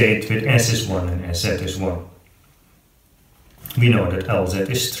a state with S is 1 and SZ is 1. We know that LZ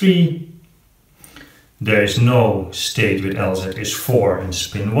is 3. There is no state with LZ is 4 and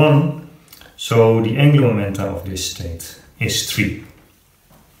spin 1. So the angular momenta of this state is 3.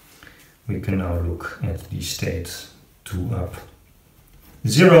 We can now look at the state 2 up,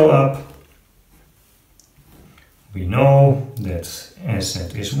 0 up. We know that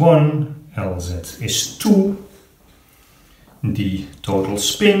SZ is 1, LZ is 2. The total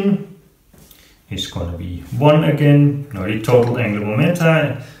spin is going to be 1 again. Now the total angular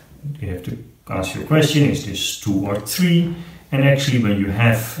momenta, you have to ask your question, is this 2 or 3? And actually when you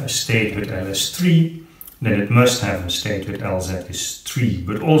have a state with L is 3, then it must have a state with LZ is 3,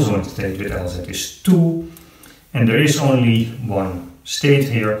 but also a state with LZ is 2. And there is only one state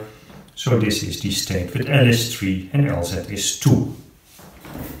here, so this is the state with L is 3 and LZ is 2.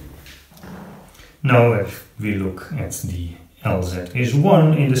 Now if we look at the LZ is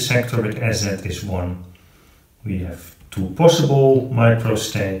 1 in the sector with SZ is 1, we have 2 possible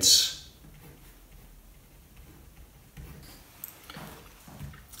microstates.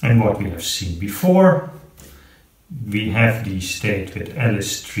 And what we have seen before, we have the state with L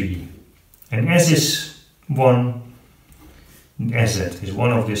is 3 and S is 1. SZ is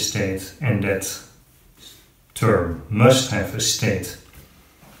one of this state, and that term must have a state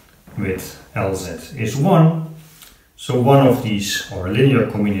with LZ is 1. So one of these, or a linear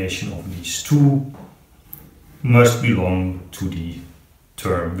combination of these 2, must belong to the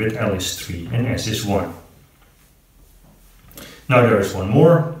term with L is 3 and S is 1. Now there is one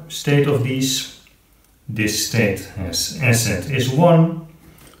more state of these. This state has SZ is 1,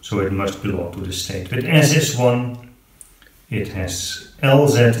 so it must belong to the state with S is 1. It has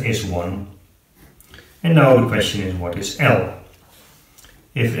LZ is 1. And now the question is, what is L?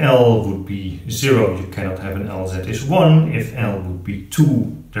 If L would be 0, you cannot have an LZ is 1. If L would be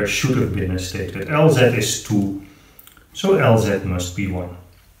 2, there should have been a state with LZ is 2. So LZ must be 1.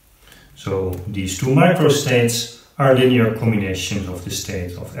 So these 2 microstates are linear combinations of the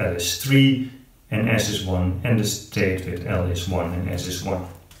state of L is 3 and S is 1, and the state with L is 1 and S is 1.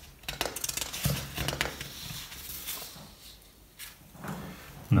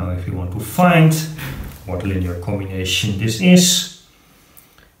 Now if you want to find what linear combination this is,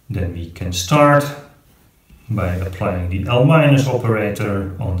 then we can start by applying the L-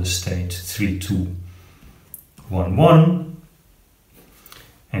 operator on the state 3, 2, 1, 1.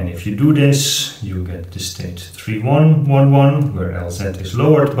 And if you do this, you get the state 3, 1, 1, 1, where LZ is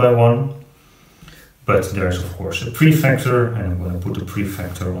lowered by 1. But there's of course a prefactor, and I'm going to put a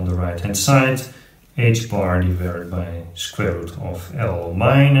prefactor on the right hand side. H bar divided by square root of L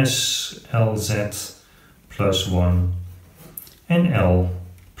minus LZ plus 1 and L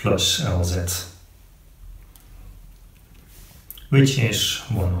plus LZ, which is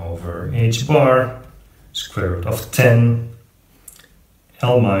 1 over H bar square root of 10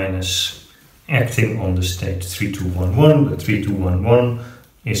 L minus acting on the state 3211, but 3211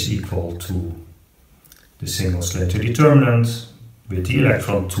 is equal to the single slater determinant with the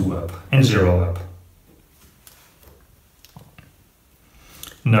electron 2 up and 0 up.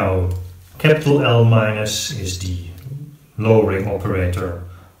 Now, capital L minus is the lowering operator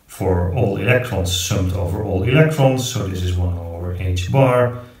for all electrons summed over all electrons, so this is 1 over H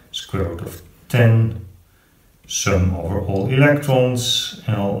bar square root of 10 sum over all electrons,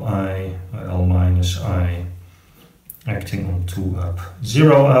 Li, L minus I, acting on 2 up,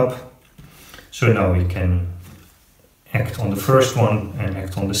 0 up. So now we can act on the first one and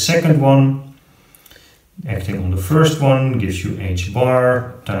act on the second one. Acting on the first one gives you H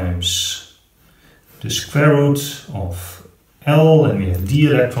bar times the square root of L, and we have d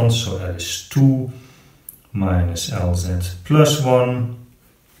electrons, so that is 2 minus Lz plus 1,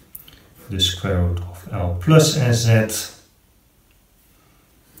 the square root of L plus Sz,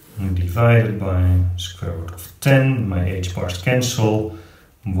 divided by square root of 10, my h bars cancel,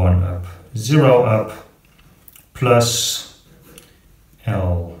 1 up, 0 up, plus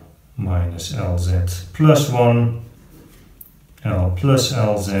L minus Lz plus 1, L plus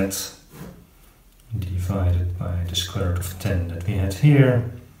Lz, divided by the square root of 10 that we had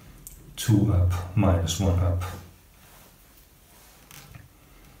here, 2 up minus 1 up.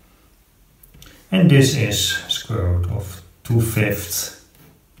 And this is square root of 2/5,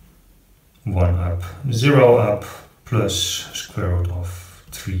 1 up, 0 up, plus square root of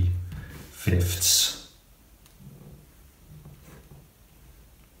 3/5,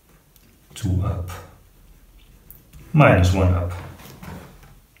 2 up, minus 1 up.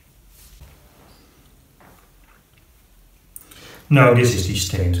 Now this is the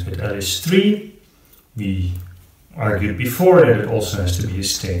state with L is 3. We argued before that it also has to be a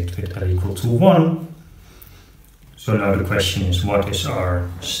state with L equal to 1. So now the question is, what is our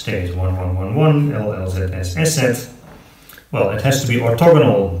state 1, 1, 1, 1, L, Lz, S, Sz? Well, it has to be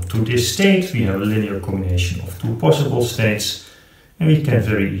orthogonal to this state. We have a linear combination of two possible states, and we can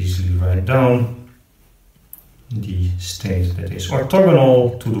very easily write down the state that is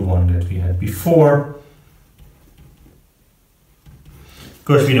orthogonal to the one that we had before.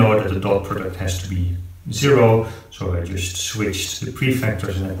 Because we know that the dot product has to be 0, so I just switched the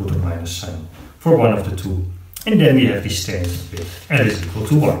prefactors and I put a minus sign for one of the two. And then we have the state with L is equal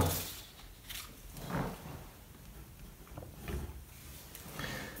to 1.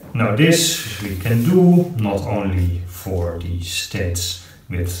 Now this we can do not only for the states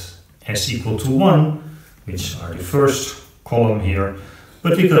with S equal to 1, which are the first column here,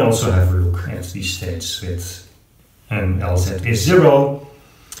 but we can also have a look at the states with Lz is 0.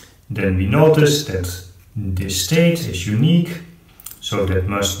 Then we notice that this state is unique, so that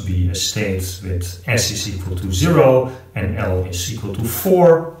must be a state with S is equal to 0 and L is equal to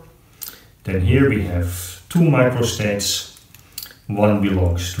 4. Then here we have two microstates. One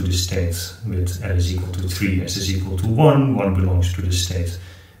belongs to the state with L is equal to 3, S is equal to 1. One belongs to the state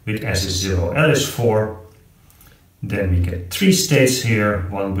with S is 0, L is 4. Then we get three states here.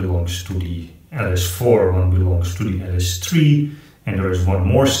 One belongs to the L is 4, one belongs to the L is 3. And there is one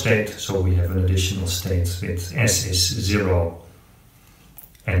more state, so we have an additional state with S is 0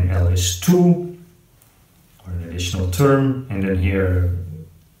 and L is 2, or an additional term. And then here,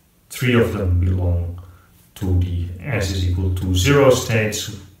 three of them belong to the S is equal to 0 states,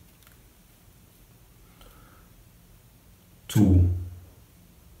 2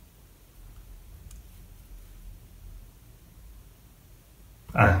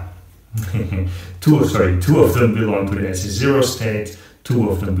 two of them belong to the S is 0 state, 2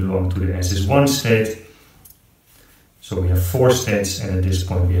 of them belong to the S is 1 state. So we have 4 states, and at this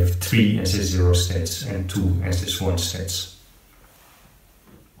point we have 3 S is 0 states and 2 S is 1 states.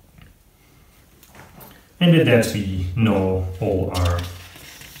 And with that we know all our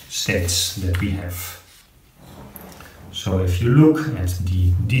states that we have. So if you look at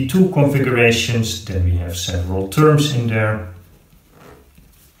the D2 configurations, then we have several terms in there.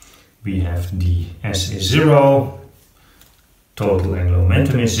 We have the S is 0, total angular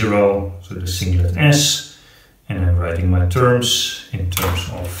momentum is 0, so the singlet S, and I'm writing my terms in terms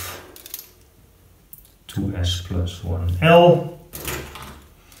of 2S plus 1L.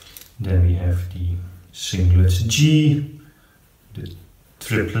 Then we have the singlet G, the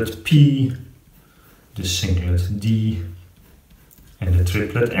triplet P, the singlet D, and the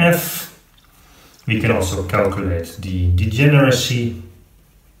triplet F. We can also calculate the degeneracy.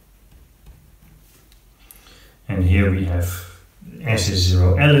 And here we have S is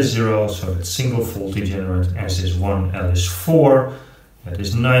 0, L is 0, so that's single-fold degenerate. S is 1, L is 4, that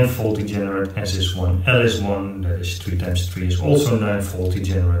is 9-fold degenerate. S is 1, L is 1, that is 3 times 3 is also 9-fold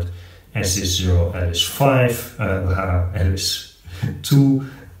degenerate. S is 0, L is 5, L is 2,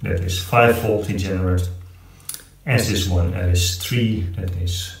 that is 5-fold degenerate. S is 1, L is 3, that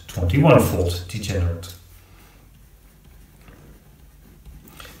is 21-fold degenerate.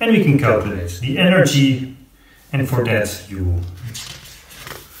 And we can calculate the energy. And for that you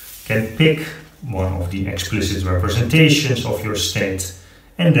can pick one of the explicit representations of your state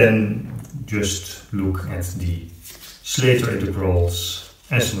and then just look at the Slater integrals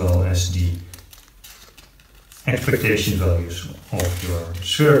as well as the expectation values of your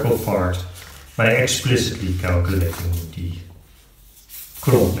spherical part by explicitly calculating the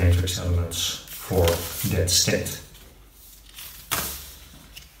Coulomb matrix elements for that state.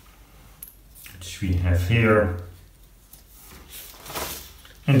 We have here,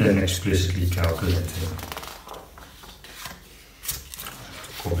 and then explicitly calculating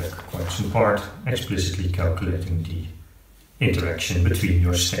go back quite some part, explicitly calculating the interaction between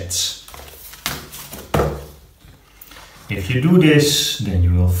your states. If you do this, then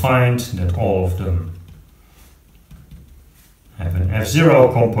you will find that all of them have an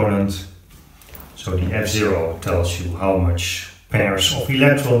F0 component. So the F0 tells you how much pairs of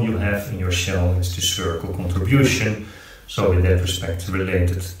electron you have in your shell. It's the spherical contribution. So in that respect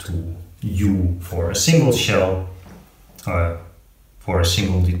related to U for a single shell, for a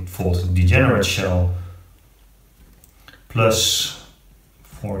single default degenerate shell, plus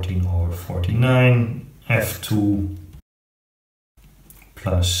 14/49 F2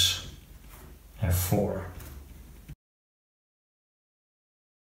 plus F4.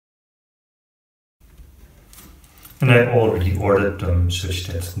 And I already ordered them such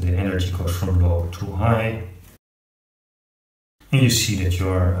that the energy goes from low to high. And you see that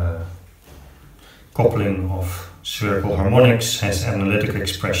your coupling of spherical harmonics has analytic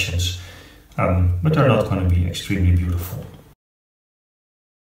expressions, but they're not going to be extremely beautiful.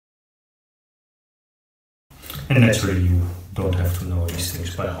 And naturally you don't have to know these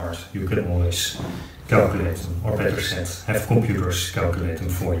things by heart. You can always calculate them, or better said, have computers calculate them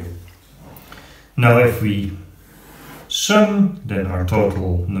for you. Now if we sum, then our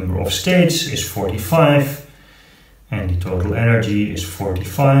total number of states is 45, and the total energy is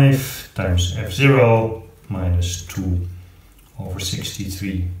 45 times F0 minus 2 over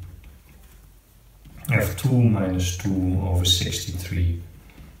 63. F2 minus 2 over 63.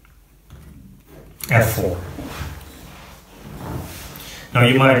 F4. Now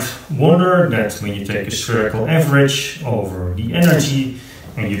you might wonder that when you take a spherical average over the energy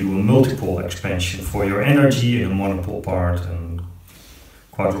and you do a multiple expansion for your energy in a monopole part and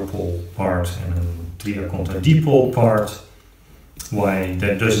quadrupole part and a triacontadipole part, why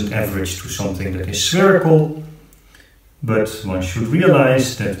that doesn't average to something that is spherical. But one should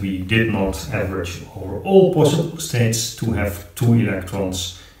realize that we did not average over all possible states to have 2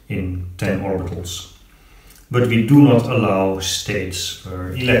 electrons in 10 orbitals. But we do not allow states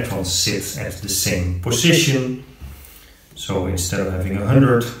where electrons sit at the same position. So instead of having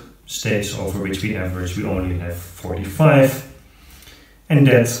 100 states over which we average, we only have 45. And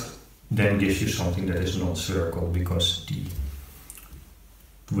that then gives you something that is non-spherical, because the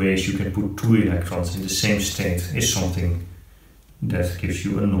ways you can put 2 electrons in the same state is something that gives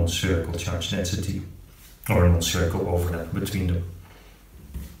you a non-spherical charge density, or a non-spherical overlap between them.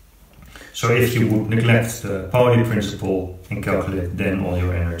 So if you would neglect the Pauli principle and calculate then all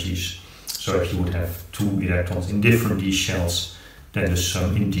your energies, so if you would have 2 electrons in different d shells, then the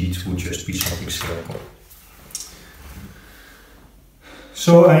sum indeed would just be something spherical.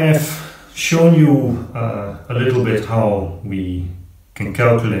 So I have shown you a little bit how we can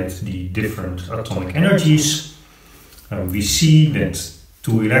calculate the different atomic energies. We see that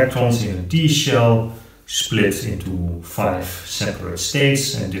 2 electrons in a d shell split into 5 separate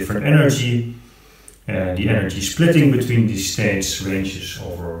states and different energy. The energy splitting between these states ranges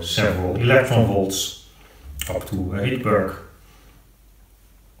over several electron volts up to a Rydberg.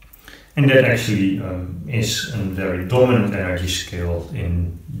 And that actually is a very dominant energy scale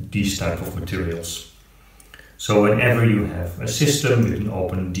in these type of materials. So whenever you have a system with an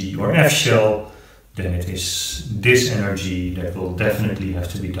open D or F shell, then it is this energy that will definitely have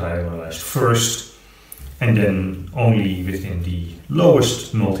to be diagonalized first. And then only within the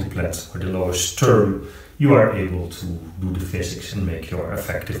lowest multiplet, or the lowest term, you are able to do the physics and make your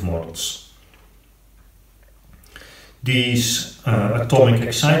effective models. These atomic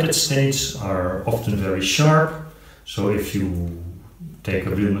excited states are often very sharp. So if you take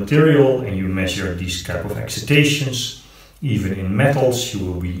a real material and you measure these type of excitations, even in metals, you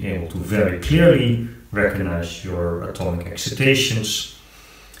will be able to very clearly recognize your atomic excitations.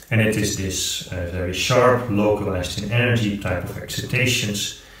 And it is this very sharp, localized in energy type of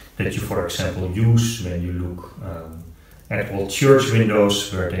excitations that you, for example, use when you look at old church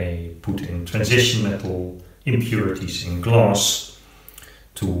windows where they put in transition metal impurities in glass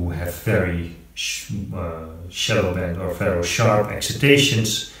to have very shallow band or very sharp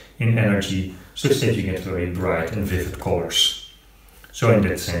excitations in energy, such that you get very bright and vivid colors. So in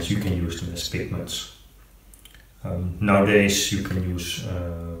that sense, you can use them as pigments. Nowadays you can use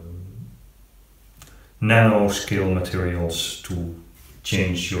nanoscale materials to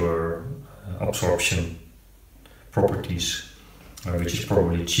change your absorption properties, which is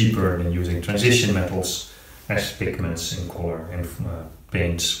probably cheaper than using transition metals as pigments in color and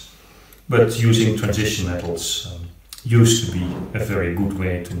paints. But using transition metals used to be a very good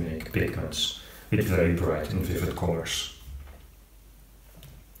way to make pigments with very bright and vivid colors.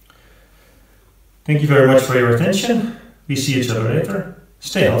 Thank you very much for your attention. We see each other later.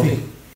 Stay healthy.